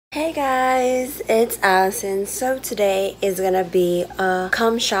Hey guys, it's Allison. So today is gonna be a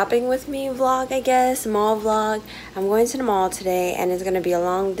come shopping with me vlog, I guess, mall vlog. I'm going to the mall today and it's gonna be a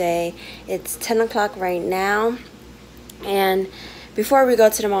long day. It's 10 o'clock right now, and before we go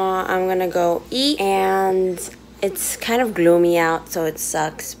to the mall, I'm gonna go eat, and it's kind of gloomy out, so it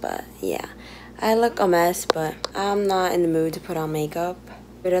sucks, but yeah. I look a mess, but I'm not in the mood to put on makeup.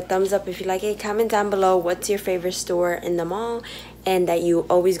 Give it a thumbs up if you like it. Comment down below what's your favorite store in the mall and that you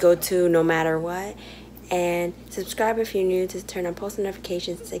always go to no matter what. And subscribe if you're new to turn on post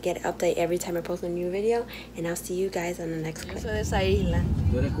notifications to get an update every time I post a new video. And I'll see you guys on the next clip. Yo soy de esa isla.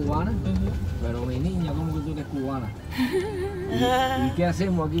 ¿Tú eres cubana? Pero mi niña, ¿cómo que tú eres cubana? ¿Y qué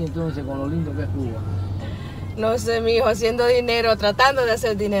hacemos aquí entonces con lo lindo que es Cuba? No sé, mi hijo, haciendo dinero, tratando de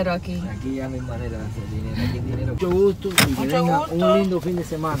hacer dinero aquí. Aquí ya no hay manera de hacer dinero. Aquí hay dinero. Mucho gusto y que tenga un lindo fin de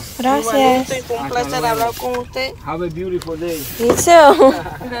semana. Gracias. Fue un placer hablar con usted. Have a beautiful day. You too.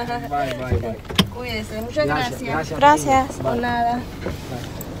 Bye, bye, bye. Cuídese. Muchas gracias. Gracias. Por nada.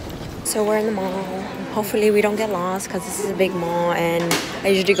 So we're in the mall. Hopefully we don't get lost because this is a big mall and I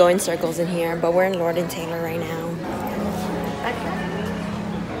usually go in circles in here, but we're in Lord & Taylor right now.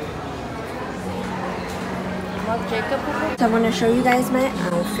 So I'm going to show you guys my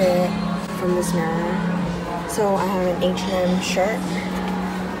outfit from this mirror. So I have an H&M shirt,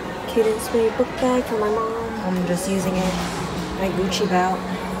 cute and sweet book bag for my mom. I'm just using it. My Gucci belt,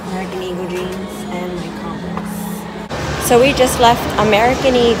 American Eagle jeans, and my Converse. So we just left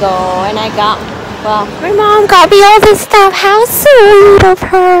American Eagle and I got, well, my mom got me all this stuff. How sweet of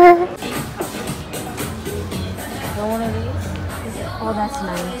her. One of these? Oh, that's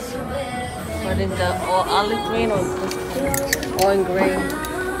nice. What is the olive green or just all in green?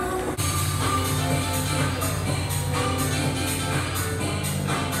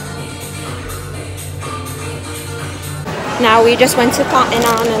 Now we just went to Cotton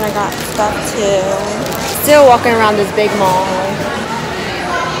On and I got stuff too. Still walking around this big mall.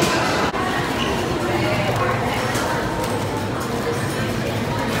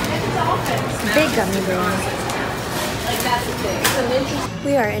 Big gummy bears.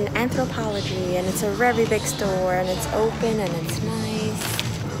 We are in Anthropology and it's a very big store and it's open and it's nice.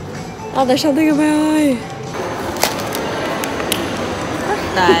 Oh, there's something in my eye. What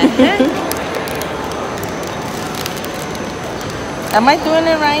the heck? Am I doing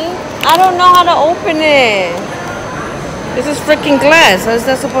it right? I don't know how to open it. This is freaking glass. How is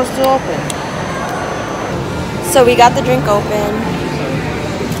that supposed to open? So we got the drink open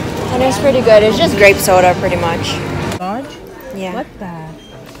and it's pretty good. It's just grape soda pretty much. Large? Yeah. What the?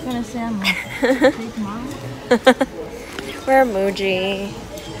 Gonna say I'm a big mom. We're Muji.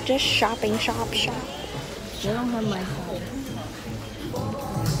 Just shopping, shop. They don't have my phone.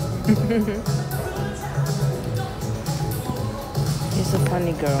 She's a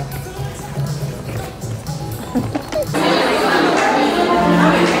funny girl.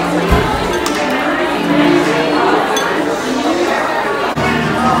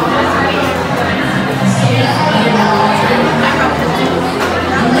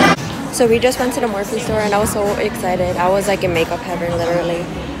 So we just went to the Morphe store and I was so excited. I was like in makeup heaven literally.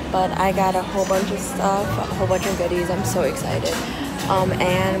 But I got a whole bunch of stuff, a whole bunch of goodies. I'm so excited.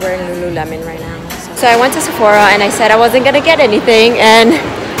 And we're in Lululemon right now. So I went to Sephora and I said I wasn't gonna get anything, and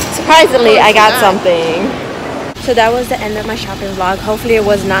surprisingly I got something. So that was the end of my shopping vlog. Hopefully it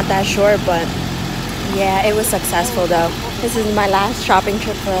was not that short, but yeah, it was successful though. This is my last shopping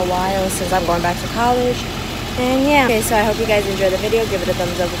trip for a while since I'm going back to college. And yeah, okay, so I hope you guys enjoyed the video. Give it a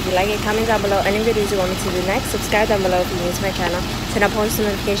thumbs up if you like it. Comment down below any videos you want me to do next. Subscribe down below if you're new to my channel. Turn on post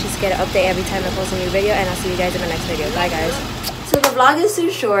notifications to get an update every time I post a new video. And I'll see you guys in my next video. Bye guys. So the vlog is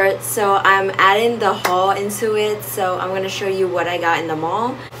too short, so I'm adding the haul into it. So I'm going to show you what I got in the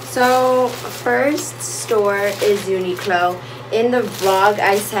mall. So first store is Uniqlo. In the vlog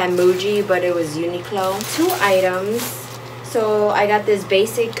I said Muji, but it was Uniqlo. 2 items. So I got this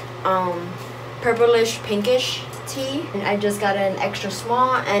basic purplish pinkish tee, and I just got an extra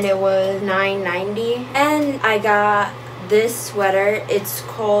small and it was $9.90. And I got this sweater. It's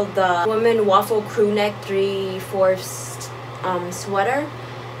called the Woman Waffle Crew Neck 3/4 sweater,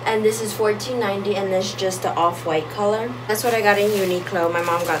 and this is $14.90, and it's just the off-white color. That's what I got in Uniqlo. My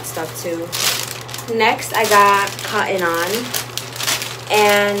mom got stuff too. Next I got Cotton On,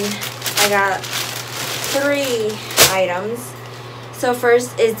 and I got 3 items. So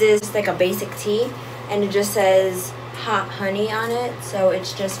first is this like a basic tee, and it just says Hot Honey on it. So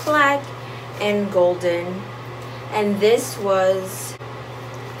it's just black and golden, and this was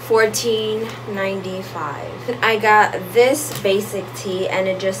 $14.95. I got this basic tee and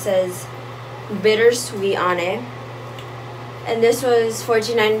it just says bittersweet on it. and this was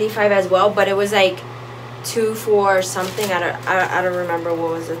 $14.95 as well, but it was like 2 for something. I don't remember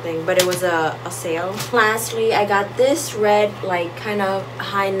what was the thing, but it was a sale. Lastly, I got this red like kind of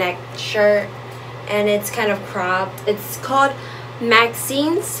high neck shirt, and it's kind of cropped. It's called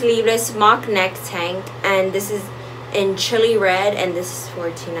Maxine Sleeveless Mock Neck Tank, and this is in chili red, and this is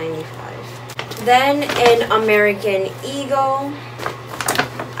 $14.95. Then in American Eagle,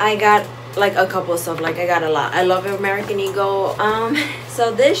 I got like a couple of stuff. Like I got a lot. I love American Eagle.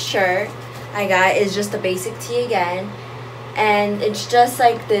 So this shirt I got is just a basic tee again, and it's just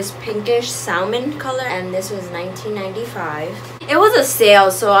like this pinkish salmon color, and this was $19.95. It was a sale,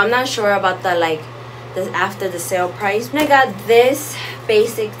 so I'm not sure about the like the after the sale price. And I got this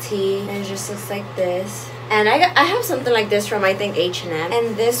basic tee, and it just looks like this. And I have something like this from I think H&M,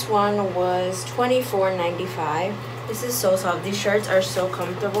 and this one was $24.95. This is so soft. These shirts are so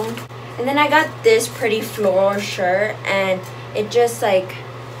comfortable. And then I got this pretty floral shirt, and it just like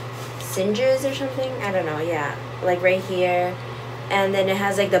singes or something. I don't know. Yeah, like right here. And then it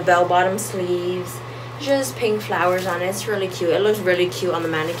has like the bell-bottom sleeves. Just pink flowers on it. It's really cute. It looks really cute on the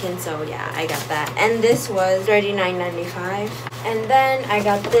mannequin, so yeah, I got that. And this was $39.95. And then I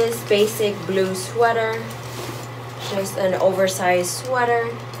got this basic blue sweater. Just an oversized sweater.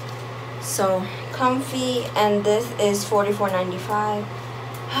 So comfy, and this is $44.95.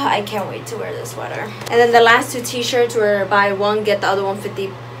 I can't wait to wear this sweater. And then the last two t-shirts were buy one get the other one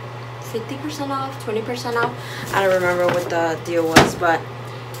 50% off, 20% off. I don't remember what the deal was, but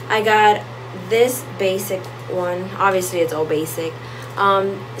I got this basic one. Obviously it's all basic.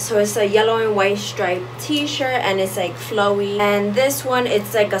 So it's a yellow and white striped t-shirt, and it's like flowy. And this one,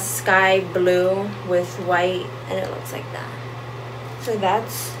 it's like a sky blue with white, and it looks like that. So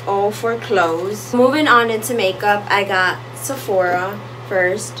that's all for clothes. Moving on into makeup, I got Sephora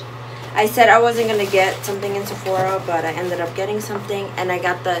first. I said I wasn't gonna get something in Sephora, but I ended up getting something, and I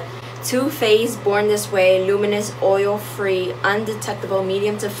got the Too Faced Born This Way Luminous Oil Free Undetectable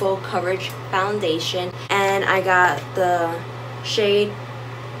Medium to Full Coverage Foundation, and I got the shade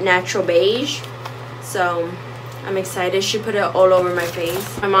Natural Beige. So I'm excited. She put it all over my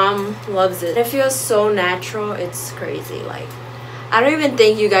face. My mom loves it. It feels so natural. It's crazy. Like, I don't even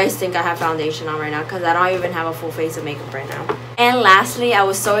think you guys think I have foundation on right now, because I don't even have a full face of makeup right now. And lastly, I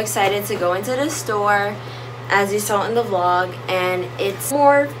was so excited to go into the store, as you saw in the vlog, and it's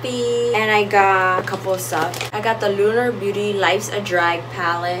Morphe, and I got a couple of stuff. I got the Lunar Beauty Life's a Drag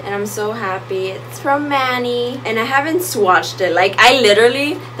palette, and I'm so happy. It's from Manny, and I haven't swatched it. Like, I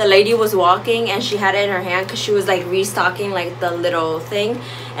literally, the lady was walking and she had it in her hand because she was like restocking like the little thing,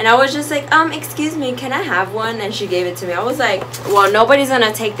 and I was just like, excuse me, can I have one? And she gave it to me. I was like, well, nobody's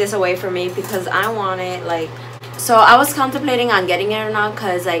gonna take this away from me because I want it. Like, so I was contemplating on getting it or not,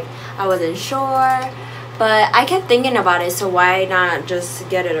 because like I wasn't sure. But I kept thinking about it, so why not just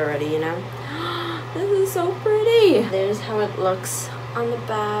get it already, you know? This is so pretty. There's how it looks on the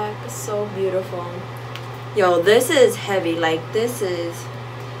back. So beautiful. Yo, this is heavy. Like, this is...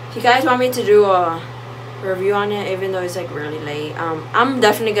 If you guys want me to do a review on it, even though it's like really late, I'm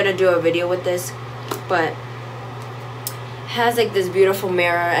definitely gonna do a video with this. But it has like this beautiful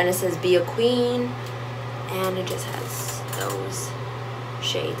mirror, and it says be a queen, and it just has those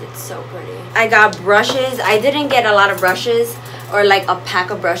shades. It's so pretty. I got brushes. I didn't get a lot of brushes, or like a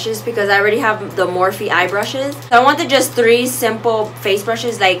pack of brushes, because I already have the Morphe eye brushes. So I wanted just 3 simple face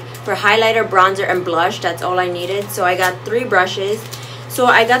brushes, like for highlighter, bronzer, and blush. That's all I needed. So I got 3 brushes. So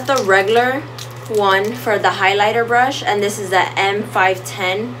I got the regular one for the highlighter brush, and this is the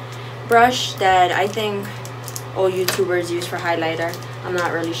M510 brush that I think all YouTubers use for highlighter. I'm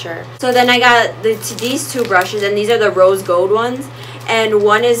not really sure. So then I got these 2 brushes, and these are the rose gold ones, and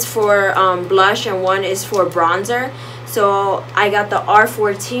one is for blush and one is for bronzer. So I got the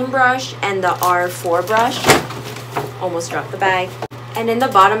R14 brush and the R4 brush. Almost dropped the bag. And in the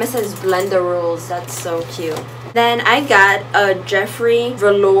bottom it says blend the rules. That's so cute. Then I got a Jeffree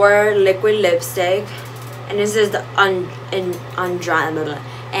Velour liquid lipstick, and this is the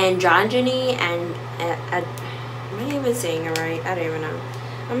androgyny, and am I even saying it right? I don't even know.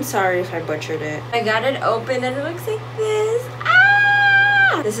 I'm sorry if I butchered it. I got it open, and it looks like this.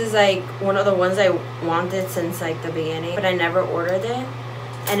 Ah! This is like one of the ones I wanted since like the beginning, but I never ordered it,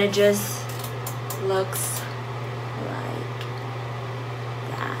 and it just looks like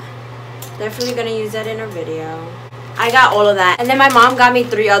that. Definitely gonna use that in a video. I got all of that, and then my mom got me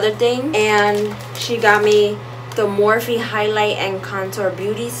 3 other things, and she got me the Morphe Highlight and Contour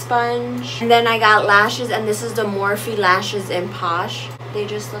Beauty Sponge. And then I got lashes, and this is the Morphe Lashes in Posh. They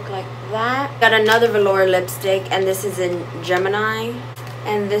just look like that. Got another velour lipstick, and this is in Gemini.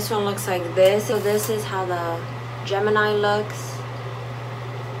 And this one looks like this. So this is how the Gemini looks.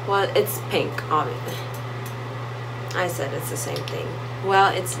 Well, it's pink, obviously. I said it's the same thing.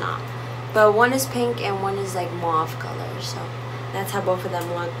 Well, it's not. But one is pink and one is like mauve color. So that's how both of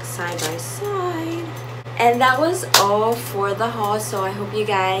them look side by side. And that was all for the haul. So I hope you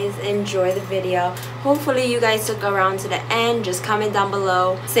guys enjoy the video. Hopefully you guys took around to the end. Just comment down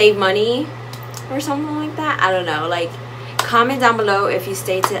below. Save money or something like that. I don't know. Like, comment down below if you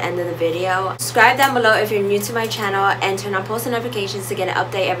stayed to the end of the video. Subscribe down below if you're new to my channel, and turn on post notifications to get an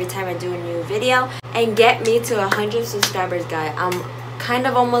update every time I do a new video. And get me to 100 subscribers, guys. I'm kind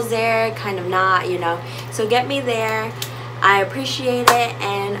of almost there, kind of not, you know. So get me there. I appreciate it.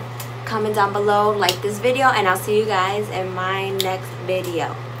 And comment down below, like this video, and I'll see you guys in my next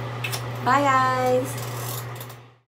video. Bye, guys.